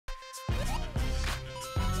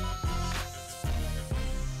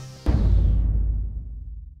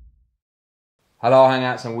Halal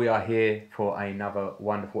Hangouts, and we are here for another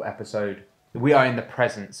wonderful episode. We are in the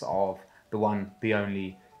presence of the one, the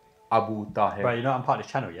only, Abu Tahir. Bro, you know I'm part of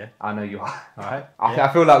this channel, yeah? I know you are. Alright.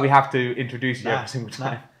 I feel like we have to introduce you every single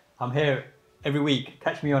time. I'm here every week.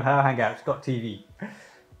 Catch me on Halal Hangouts.tv.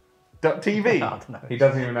 .tv? I don't know. He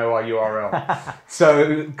doesn't even know our URL.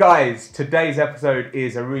 So, guys, today's episode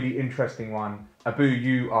is a really interesting one. Abu,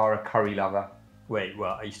 you are a curry lover. Wait,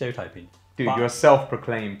 what? Are you stereotyping? Dude, you're a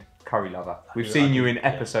self-proclaimed curry lover. We've seen you in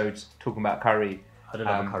episodes talking about curry. I don't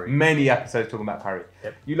love a curry. Many episodes talking about curry.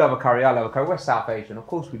 Yep. You love a curry, I love a curry. We're South Asian, of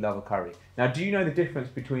course we love a curry. Now, do you know the difference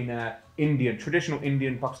between a traditional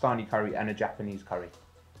Indian Pakistani curry and a Japanese curry?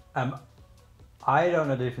 I don't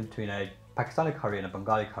know the difference between a Pakistani curry and a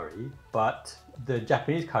Bengali curry, but the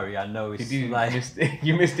Japanese curry I know is you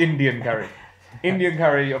missed Indian curry. Indian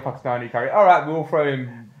curry or Pakistani curry. All right, we'll throw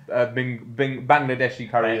in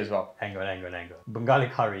Bangladeshi curry as well. Hang on. Bengali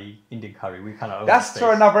curry, Indian curry, we kind of That's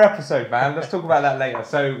for another episode, man. Let's talk about that later.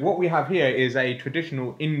 So what we have here is a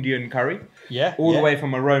traditional Indian curry. Yeah. All the way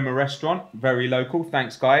from Aroma restaurant. Very local.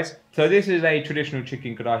 Thanks, guys. So this is a traditional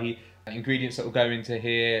chicken karahi. Ingredients that will go into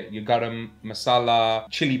here: your garam masala,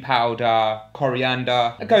 chili powder,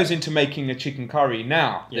 coriander. It goes into making a chicken curry.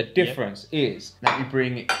 Now, the difference is that we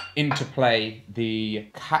bring into play the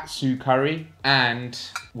katsu curry, and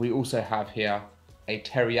we also have here a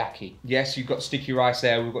teriyaki. Yes, you've got sticky rice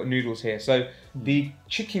there, we've got noodles here. So the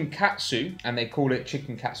chicken katsu, and they call it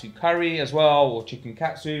chicken katsu curry as well, or chicken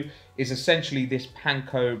katsu, is essentially this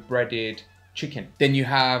panko breaded chicken. Then you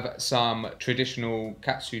have some traditional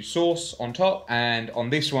katsu sauce on top, and on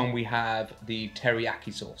this one we have the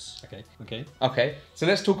teriyaki sauce. Okay, so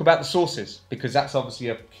let's talk about the sauces, because that's obviously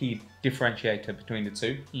a key differentiator between the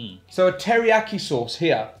two. So a teriyaki sauce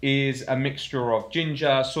here is a mixture of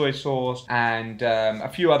ginger, soy sauce, and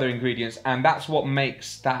a few other ingredients, and that's what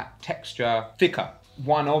makes that texture thicker.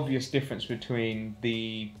 One obvious difference between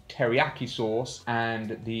the teriyaki sauce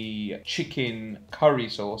and the chicken curry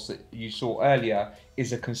sauce that you saw earlier is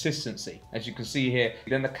the consistency, as you can see here.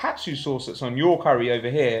 Then the katsu sauce that's on your curry over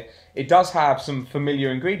here, it does have some familiar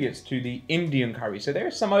ingredients to the Indian curry, so there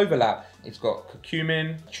is some overlap. It's got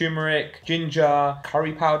curcumin, turmeric, ginger,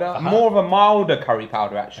 curry powder, more of a milder curry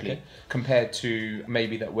powder actually, compared to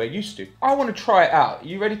maybe that we're used to. I want to try it out.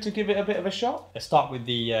 You ready to give it a bit of a shot? Let's start with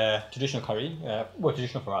the traditional curry. Well,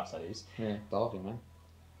 traditional for us, that is. Yeah, lovely, man.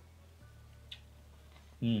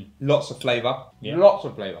 Lots of flavour. Yeah. Lots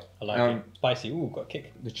of flavour. I like it. Spicy. Ooh, got a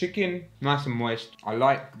kick. The chicken, nice and moist. I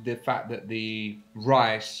like the fact that the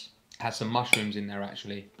rice has some mushrooms in there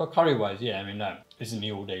actually. But curry-wise, yeah, I mean, no, this is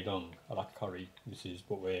me all day long. I like curry. This is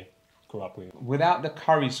what we grew up with. Without the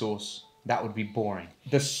curry sauce, that would be boring.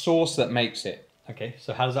 The sauce that makes it. Okay,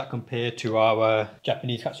 so how does that compare to our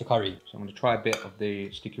Japanese katsu curry? So I'm going to try a bit of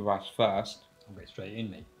the sticky rice first. I'll get straight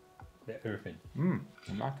in, mate. Bit of everything.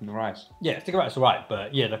 I'm liking the rice. Yeah, sticky rice is alright,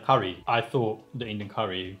 but yeah, the curry, I thought the Indian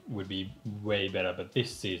curry would be way better, but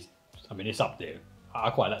this is, I mean, it's up there. I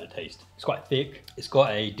quite like the taste. It's quite thick. It's got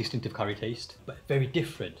a distinctive curry taste, but very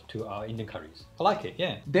different to our Indian curries. I like it,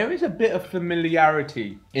 yeah. There is a bit of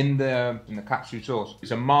familiarity in the katsu sauce.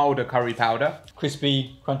 It's a milder curry powder.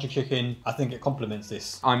 Crispy, crunchy chicken. I think it complements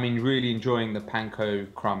this. I mean, really enjoying the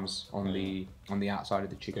panko crumbs on the outside of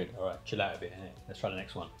the chicken. Good. All right, chill out a bit. Innit? Let's try the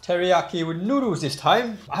next one. Teriyaki with noodles this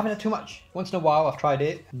time. I haven't had too much. Once in a while, I've tried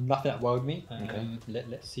it. Nothing that wowed me.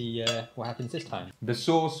 Let's see what happens this time. The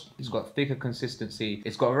sauce has got thicker consistency.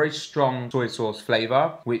 It's got a very strong soy sauce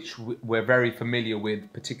flavour, which we're very familiar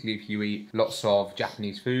with, particularly if you eat lots of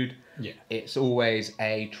Japanese food. Yeah. It's always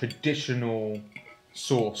a traditional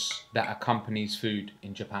sauce that accompanies food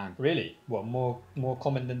in Japan. Really? What, more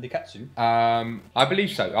common than the katsu? I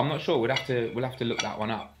believe so. I'm not sure. We'll have to look that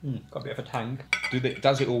one up. Got a bit of a tang.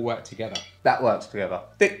 Does it all work together? That works together.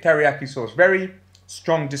 Thick teriyaki sauce, very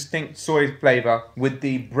strong, distinct soy flavour with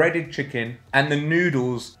the breaded chicken, and the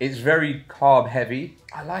noodles. It's very carb heavy.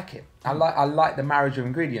 I like it. I like the marriage of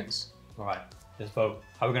ingredients. All right, let's vote.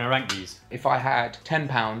 How are we going to rank these? If I had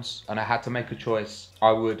 £10 and I had to make a choice,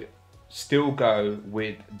 I would still go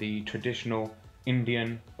with the traditional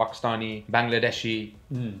Indian, Pakistani, Bangladeshi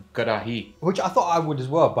karahi. Which I thought I would as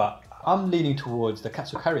well, but I'm leaning towards the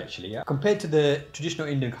katsu curry actually. Yeah? Compared to the traditional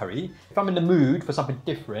Indian curry, if I'm in the mood for something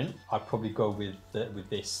different, I'd probably go with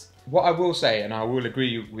this. What I will say, and I will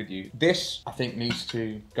agree with you, this I think needs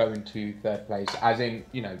to go into third place, as in,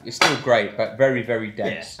 you know, it's still great, but very, very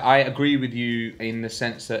dense. Yeah. I agree with you in the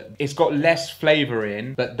sense that it's got less flavour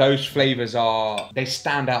in, but those flavours they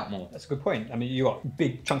stand out more. That's a good point. I mean, you got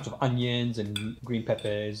big chunks of onions and green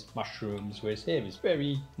peppers, mushrooms, whereas here it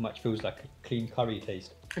very much feels like a clean curry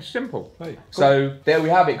taste. It's simple. Right, cool. So there we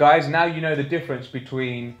have it, guys. Now you know the difference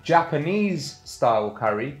between Japanese style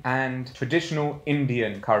curry and traditional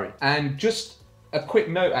Indian curry. And just a quick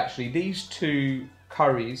note, actually, these two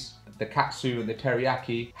curries, the katsu and the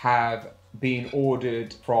teriyaki, have been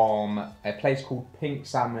ordered from a place called Pink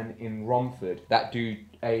Salmon in Romford that do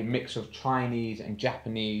a mix of Chinese and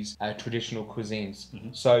Japanese traditional cuisines.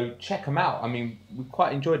 So check them out. I mean, we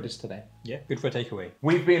quite enjoyed this today. Yeah, good for a takeaway.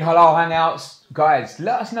 We've been Halal Hangouts. Guys,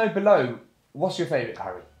 let us know below, what's your favourite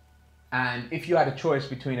curry? And if you had a choice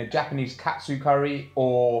between a Japanese katsu curry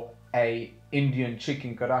or a Indian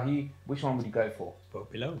chicken karahi, which one would you go for? Vote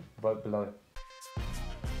below. Vote below.